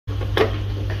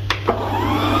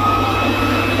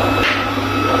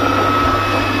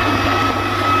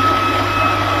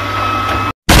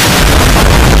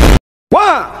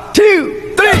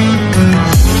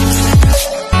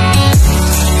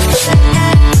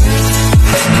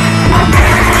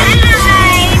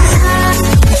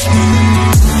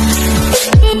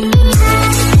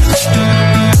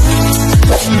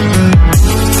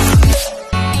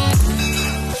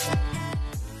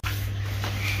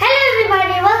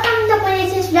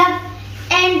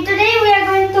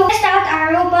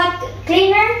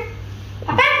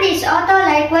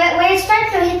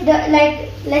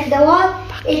like the wall,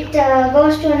 it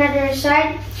goes to another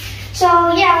side. So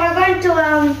yeah, we're going to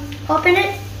open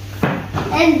it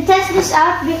and test this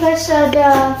out because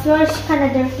the floor is kind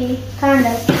of dirty, kind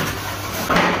of.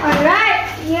 Alright,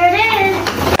 here it is.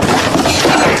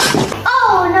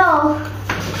 Oh no!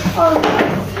 Oh no!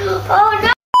 Oh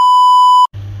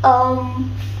no!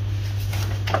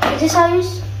 Is this how you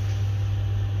use?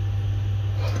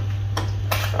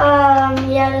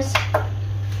 Yes.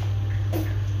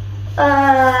 I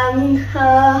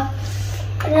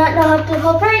do not know how to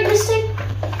operate this thing.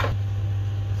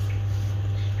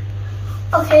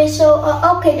 Okay, so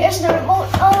okay, there's the remote.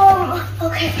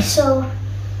 Okay, so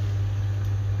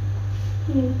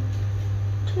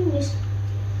turn this.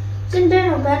 Isn't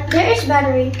there no battery? There is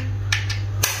battery.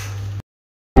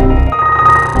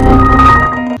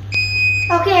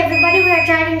 Okay, everybody, we are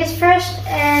trying this first,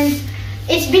 and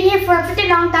it's been here for a pretty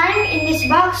long time in this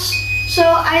box. So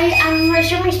I'm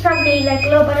assuming it's probably like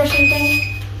lobot or something.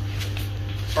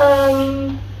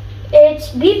 It's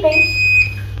beeping.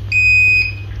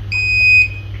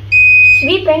 It's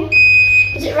beeping.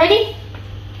 Is it ready?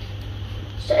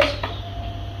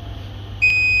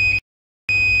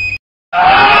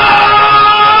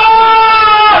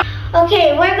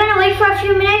 Okay, we're gonna wait for a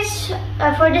few minutes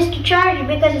for this to charge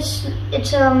because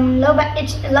it's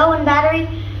low in battery.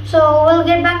 So we'll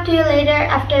get back to you later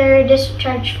after this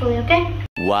charged fully, okay?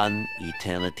 One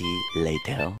eternity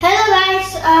later. Hello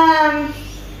guys, I'm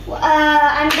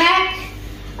back.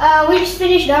 We just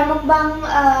finished our mukbang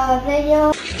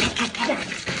video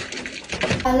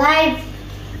live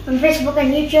on Facebook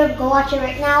and YouTube. Go watch it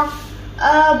right now.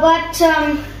 But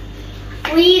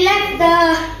we left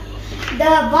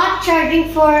the bot charging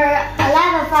for a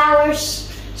lot of hours,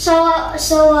 so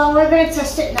we're gonna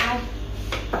test it now.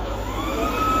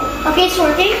 Okay, it's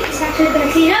working. It's actually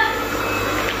gonna clean up.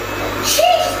 Sheesh,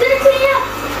 it's gonna clean up.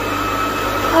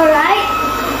 Alright.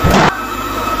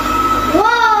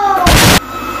 Whoa!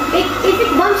 If it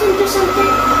bumps into something,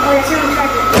 oh, that's your own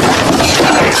charger.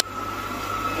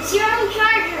 It's your own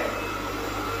charger.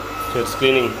 So it's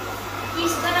cleaning.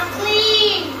 He's gonna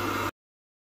clean.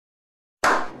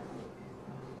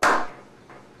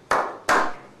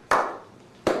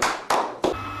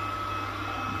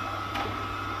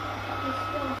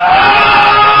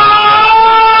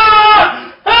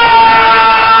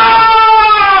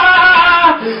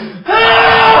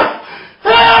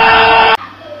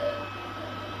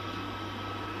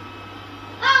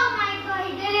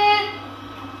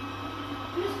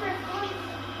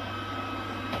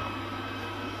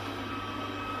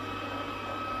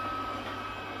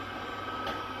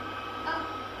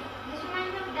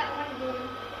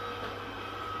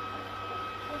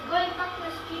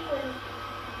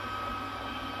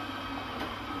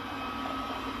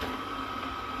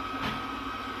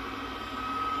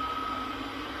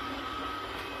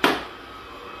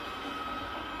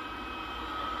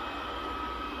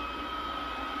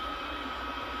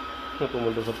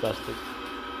 Pumunta sa plastic.